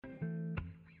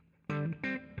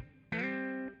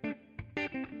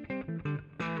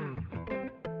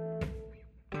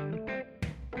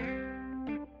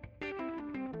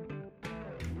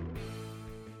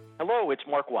Hello, it's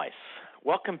Mark Weiss.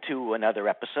 Welcome to another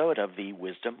episode of the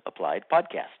Wisdom Applied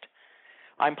podcast.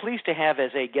 I'm pleased to have as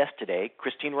a guest today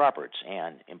Christine Roberts,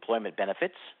 an employment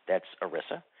benefits, that's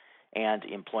ERISA, and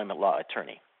employment law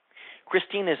attorney.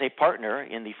 Christine is a partner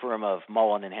in the firm of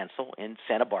Mullen & Hensel in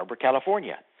Santa Barbara,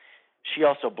 California. She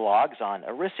also blogs on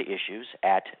ERISA issues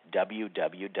at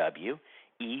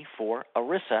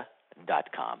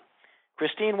www.e4erisa.com.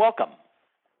 Christine, welcome.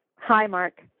 Hi,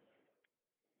 Mark.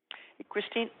 Hey,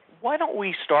 Christine, why don't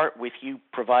we start with you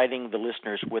providing the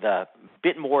listeners with a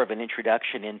bit more of an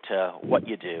introduction into what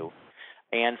you do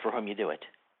and for whom you do it?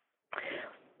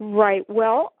 Right.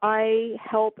 Well, I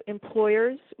help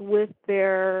employers with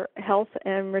their health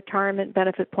and retirement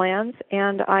benefit plans,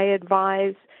 and I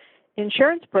advise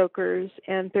insurance brokers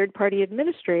and third-party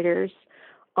administrators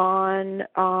on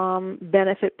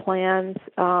benefit plans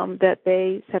that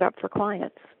they set up for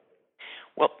clients.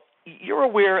 Well, you're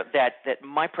aware that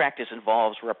my practice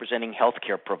involves representing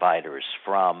healthcare providers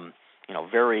from,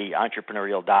 very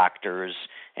entrepreneurial doctors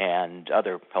and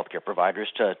other healthcare providers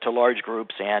to large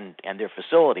groups and their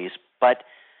facilities. But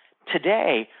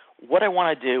today, what I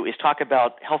want to do is talk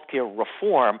about healthcare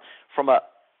reform from a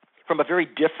very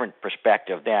different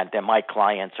perspective than my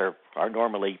clients are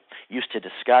normally used to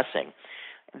discussing.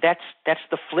 That's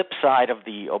the flip side of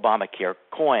the Obamacare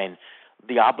coin,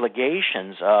 the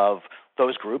obligations of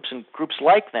those groups and groups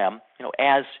like them,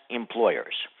 as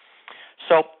employers.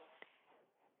 So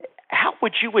how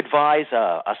would you advise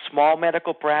a small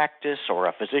medical practice or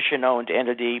a physician-owned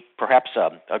entity, perhaps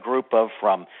a group of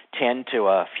from 10 to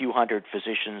a few hundred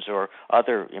physicians or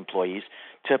other employees,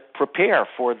 to prepare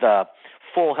for the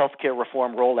full healthcare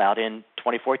reform rollout in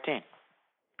 2014?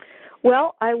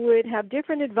 Well, I would have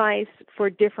different advice for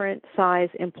different size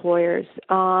employers.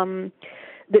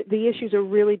 The issues are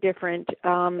really different,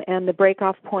 and the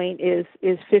break-off point is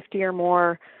 50 or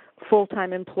more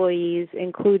full-time employees,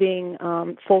 including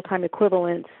full-time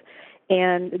equivalents,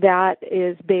 and that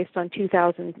is based on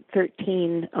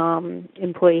 2013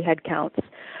 employee headcounts.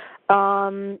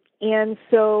 And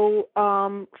so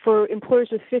for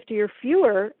employers with 50 or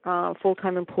fewer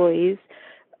full-time employees,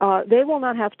 they will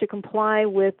not have to comply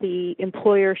with the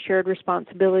employer shared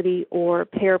responsibility or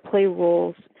pay-or-play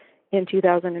rules in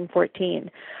 2014.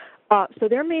 So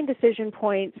their main decision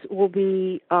points will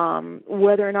be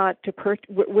whether or not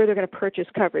where they're going to purchase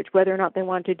coverage, whether or not they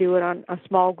want to do it on a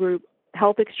small group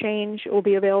health exchange will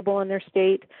be available in their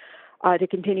state, to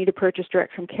continue to purchase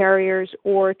direct from carriers,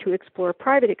 or to explore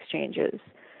private exchanges.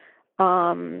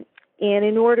 And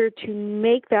in order to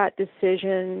make that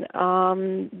decision,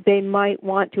 they might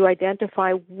want to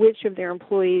identify which of their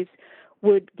employees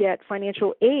would get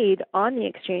financial aid on the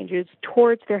exchanges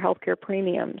towards their healthcare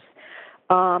premiums.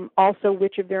 Also,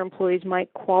 which of their employees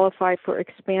might qualify for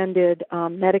expanded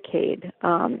Medicaid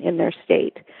in their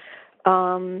state.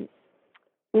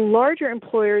 Larger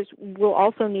employers will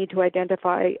also need to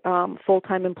identify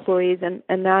full-time employees,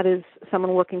 and that is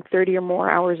someone working 30 or more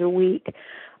hours a week.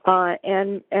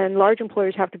 And large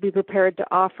employers have to be prepared to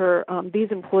offer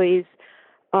these employees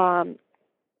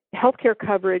healthcare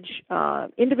coverage,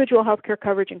 individual healthcare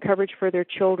coverage, and coverage for their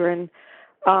children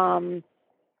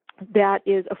that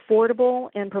is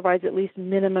affordable and provides at least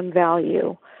minimum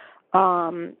value.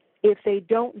 If they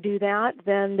don't do that,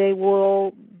 then they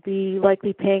will be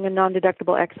likely paying a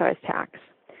non-deductible excise tax.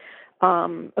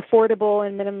 Affordable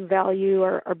and minimum value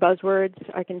are buzzwords.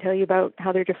 I can tell you about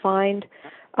how they're defined.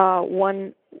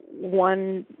 One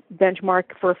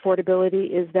benchmark for affordability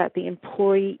is that the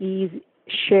employee's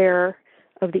share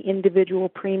of the individual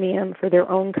premium for their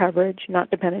own coverage, not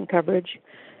dependent coverage,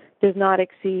 does not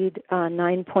exceed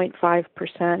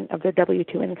 9.5% of their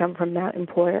W-2 income from that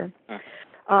employer.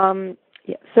 So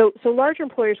larger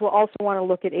employers will also want to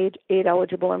look at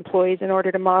aid-eligible employees in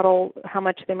order to model how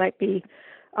much they might be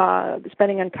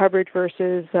spending on coverage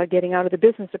versus getting out of the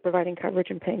business of providing coverage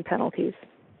and paying penalties.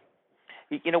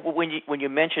 When you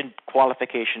mentioned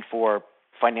qualification for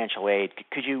financial aid,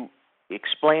 could you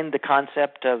explain the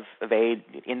concept of aid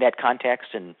in that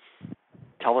context and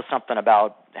tell us something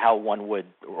about how one would,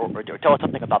 or tell us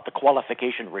something about the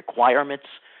qualification requirements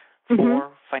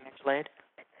for financial aid?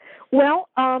 Well,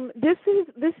 this is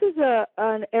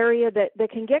an area that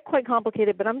can get quite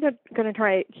complicated, but I'm going to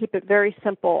try to keep it very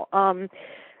simple.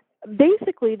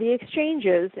 Basically, the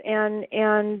exchanges and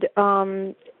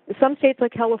some states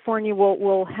like California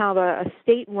will have a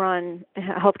state-run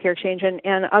healthcare exchange,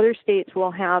 and other states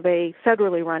will have a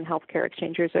federally run healthcare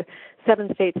exchange. There's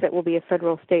 7 states that will be a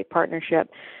federal-state partnership.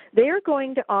 They are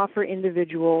going to offer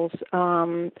individuals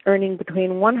earning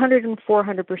between 100 and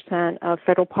 400% of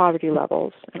federal poverty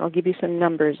levels, and I'll give you some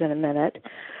numbers in a minute.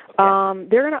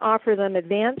 They're going to offer them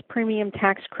advanced premium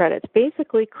tax credits,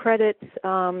 basically credits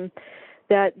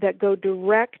that go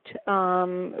direct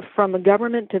from the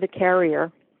government to the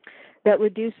carrier that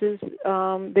reduces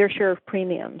their share of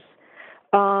premiums.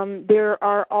 There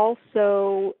are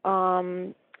also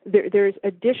there's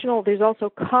also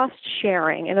cost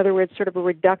sharing, in other words, sort of a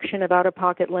reduction of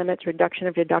out-of-pocket limits, reduction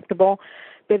of deductible,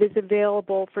 that is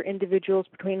available for individuals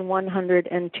between 100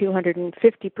 and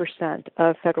 250%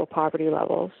 of federal poverty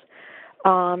levels.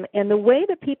 And the way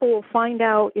that people will find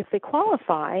out if they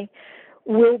qualify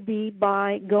will be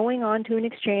by going on to an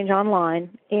exchange online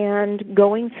and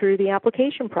going through the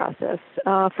application process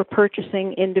for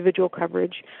purchasing individual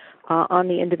coverage on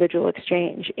the individual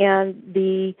exchange. And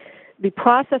the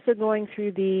process of going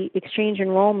through the exchange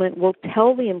enrollment will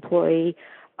tell the employee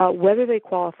whether they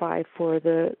qualify for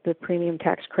the premium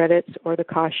tax credits or the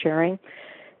cost sharing.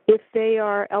 If they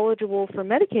are eligible for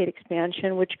Medicaid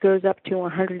expansion, which goes up to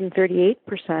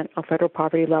 138% of federal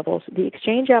poverty levels, the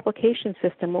exchange application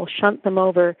system will shunt them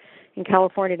over in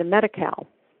California to Medi-Cal.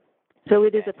 So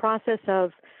it is a process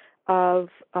of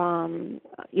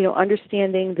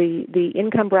understanding the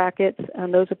income brackets,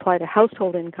 and those apply to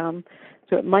household income.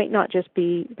 So it might not just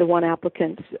be the one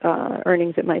applicant's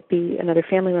earnings; it might be another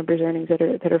family member's earnings that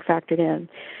are factored in.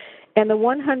 And the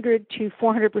 100 to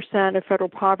 400% of federal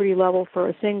poverty level for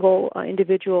a single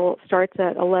individual starts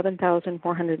at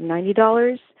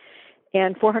 $11,490,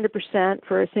 and 400%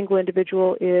 for a single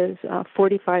individual is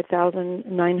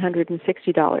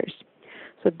 $45,960.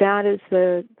 So that is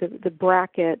the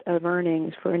bracket of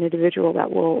earnings for an individual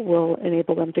that will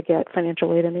enable them to get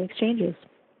financial aid in the exchanges.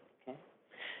 Okay.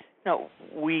 Now,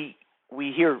 we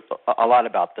hear a lot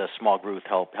about the small group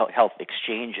health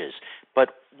exchanges,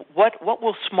 but what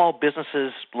will small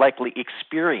businesses likely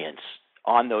experience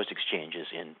on those exchanges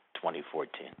in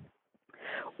 2014?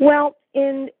 Well,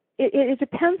 it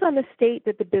depends on the state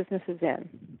that the business is in.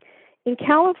 In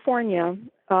California,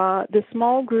 the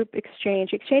small group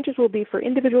exchanges will be for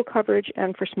individual coverage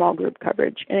and for small group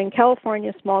coverage. And in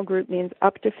California, small group means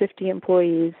up to 50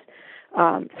 employees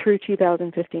through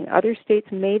 2015. Other states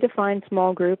may define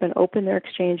small group and open their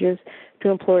exchanges to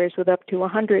employers with up to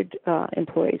 100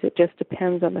 employees. It just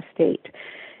depends on the state.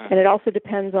 And it also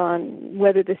depends on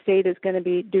whether the state is going to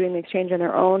be doing the exchange on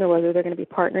their own or whether they're going to be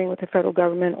partnering with the federal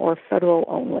government or federal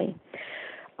only.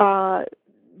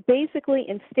 Basically,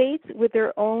 in states with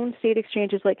their own state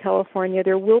exchanges like California,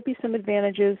 there will be some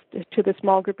advantages to the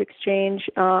small group exchange.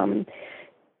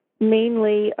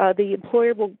 Mainly, the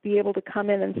employer will be able to come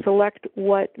in and select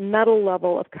what metal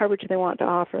level of coverage they want to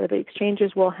offer. The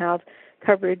exchanges will have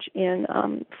coverage in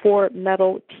 4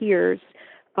 metal tiers,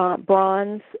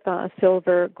 bronze,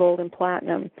 silver, gold, and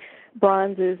platinum.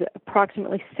 Bronze is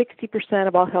approximately 60%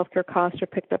 of all healthcare costs are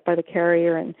picked up by the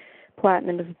carrier, and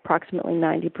platinum is approximately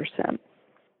 90%.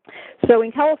 So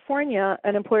in California,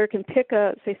 an employer can pick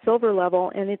a, say, silver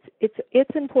level, and its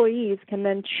employees can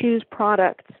then choose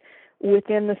products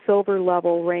within the silver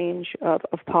level range of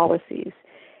policies.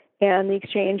 And the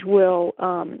exchange will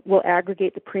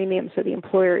aggregate the premium so the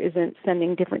employer isn't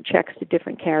sending different checks to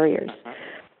different carriers.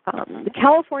 The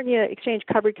California Exchange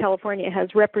Covered California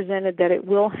has represented that it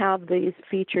will have these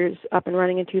features up and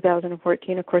running in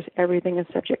 2014. Of course, everything is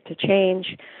subject to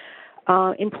change.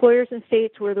 Employers in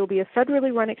states where there will be a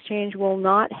federally run exchange will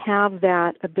not have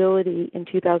that ability in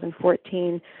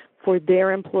 2014 for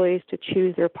their employees to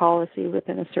choose their policy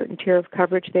within a certain tier of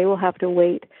coverage. They will have to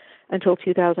wait until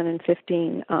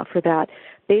 2015 for that.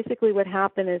 Basically what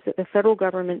happened is that the federal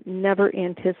government never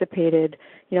anticipated,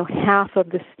 half of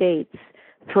the states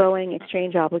throwing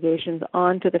exchange obligations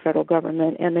onto the federal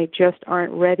government, and they just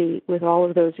aren't ready with all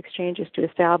of those exchanges to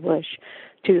establish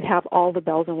to have all the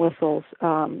bells and whistles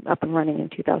up and running in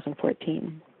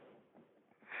 2014.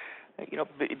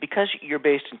 Because you're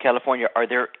based in California, are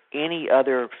there any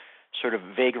other sort of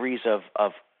vagaries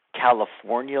of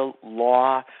California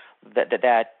law that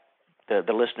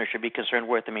the listener should be concerned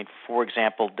with? I mean, for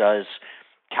example, does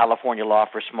California law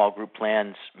for small group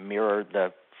plans mirror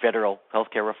the federal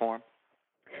healthcare reform?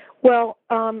 Well,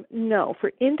 no.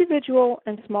 For individual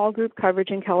and small group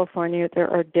coverage in California,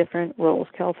 there are different rules.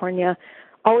 California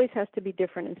always has to be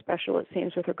different and special, it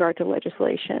seems, with regard to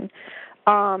legislation.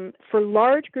 For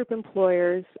large group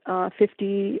employers,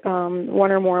 51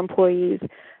 or more employees,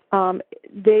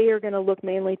 they are going to look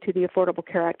mainly to the Affordable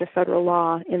Care Act, a federal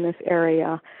law in this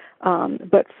area.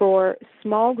 But for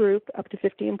small group, up to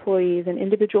 50 employees, and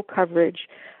individual coverage,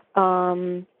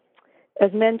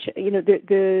 as mentioned,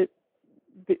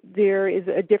 there is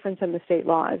a difference in the state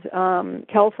laws.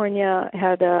 California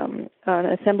had an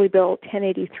Assembly Bill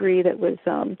 1083 that was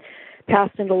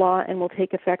passed into law and will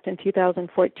take effect in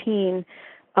 2014.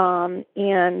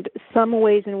 And some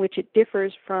ways in which it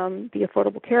differs from the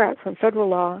Affordable Care Act, from federal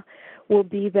law, will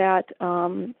be that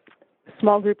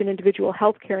small group and individual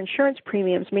health care insurance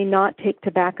premiums may not take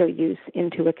tobacco use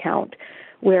into account,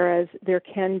 whereas there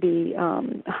can be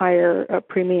higher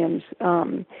premiums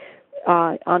on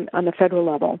the federal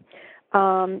level.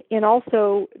 And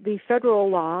also, the federal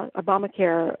law,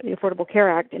 Obamacare, the Affordable Care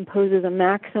Act, imposes a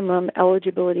maximum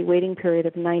eligibility waiting period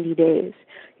of 90 days.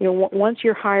 Once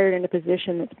you're hired in a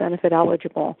position that's benefit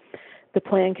eligible, the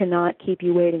plan cannot keep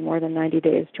you waiting more than 90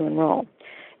 days to enroll.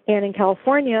 And in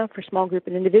California, for small group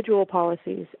and individual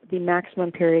policies, the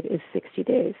maximum period is 60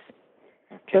 days.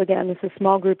 So again, this is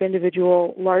small group,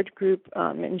 individual, large group,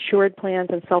 insured plans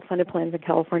and self-funded plans in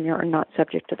California are not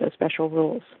subject to those special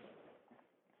rules.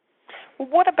 Well,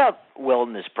 what about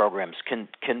wellness programs? Can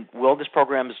wellness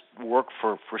programs work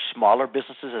for smaller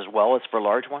businesses as well as for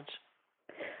large ones?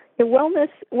 The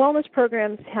wellness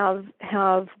programs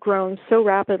have grown so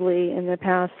rapidly in the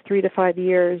past 3 to 5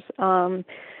 years.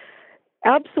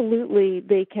 Absolutely,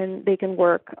 they can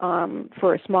work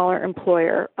for a smaller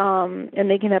employer, and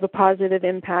they can have a positive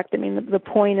impact. I mean, the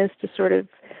point is to sort of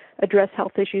address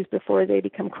health issues before they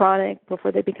become chronic,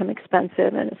 before they become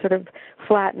expensive, and sort of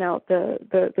flatten out the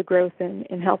growth in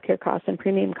healthcare costs and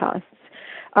premium costs.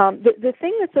 The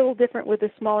thing that's a little different with a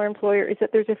smaller employer is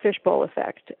that there's a fishbowl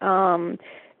effect.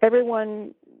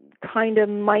 Everyone kind of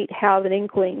might have an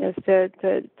inkling as to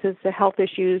health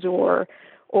issues or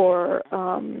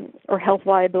health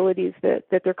liabilities that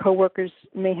their coworkers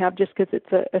may have just because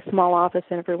it's a small office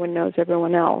and everyone knows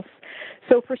everyone else.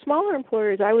 So for smaller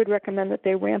employers, I would recommend that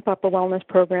they ramp up a wellness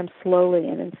program slowly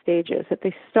and in stages, that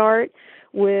they start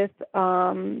with,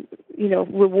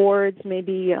 rewards,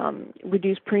 maybe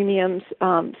reduced premiums,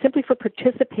 simply for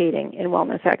participating in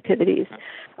wellness activities.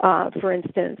 For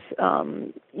instance,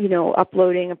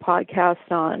 uploading a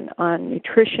podcast on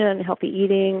nutrition, healthy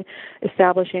eating,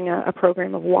 establishing a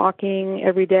program of walking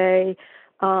every day,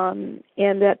 and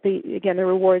that the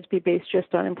rewards be based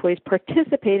just on employees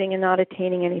participating and not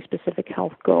attaining any specific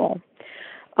health goal.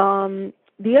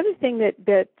 The other thing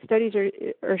that studies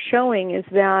are showing is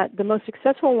that the most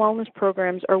successful wellness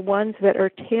programs are ones that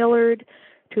are tailored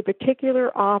to a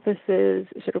particular office's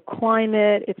sort of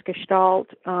climate, its gestalt,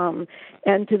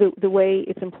 and to the way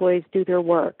its employees do their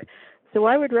work. So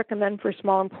I would recommend for a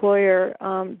small employer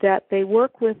that they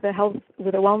work with a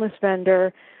wellness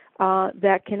vendor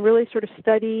that can really sort of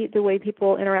study the way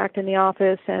people interact in the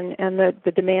office and the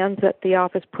demands that the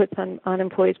office puts on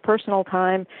employees' personal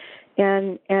time,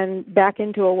 and back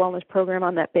into a wellness program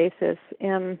on that basis.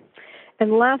 And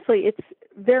lastly, it's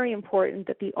very important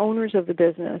that the owners of the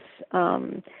business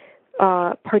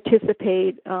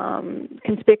participate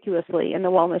conspicuously in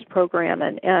the wellness program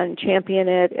and champion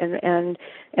it and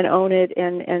own it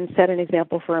and set an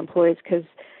example for employees, because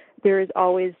there is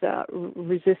always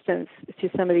resistance to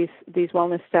some of these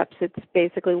wellness steps. It's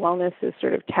basically wellness is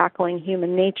sort of tackling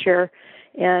human nature,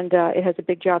 and it has a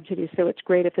big job to do. So it's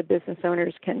great if the business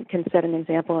owners can set an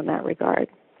example in that regard.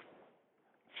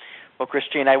 Well,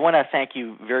 Christine, I want to thank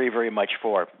you very, very much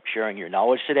for sharing your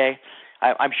knowledge today.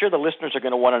 I'm sure the listeners are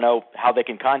going to want to know how they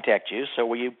can contact you, so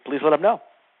will you please let them know?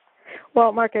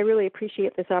 Well, Mark, I really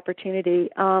appreciate this opportunity.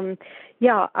 I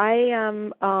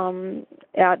am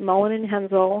at Mullen &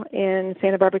 Hensel in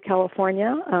Santa Barbara,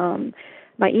 California.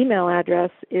 My email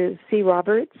address is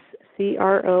croberts,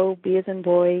 C-R-O-B as in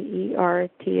boy,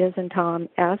 E-R-T as in Tom,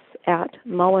 S at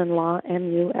Mullenlaw,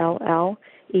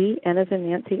 M-U-L-L-E, N as in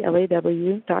Nancy,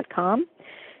 L-A-W.com.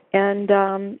 And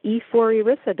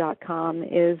e4erisa.com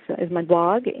is my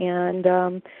blog. And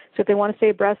so if they want to stay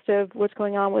abreast of what's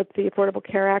going on with the Affordable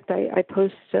Care Act, I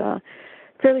post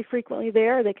fairly frequently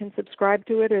there. They can subscribe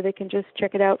to it, or they can just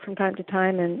check it out from time to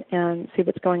time and see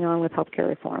what's going on with healthcare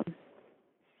reform.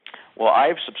 Well,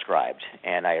 I've subscribed,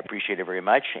 and I appreciate it very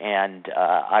much. And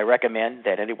I recommend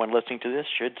that anyone listening to this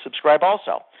should subscribe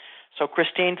also. So,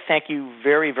 Christine, thank you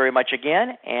very, very much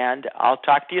again, and I'll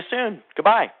talk to you soon.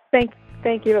 Goodbye. Thank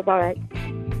you.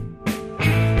 Bye-bye.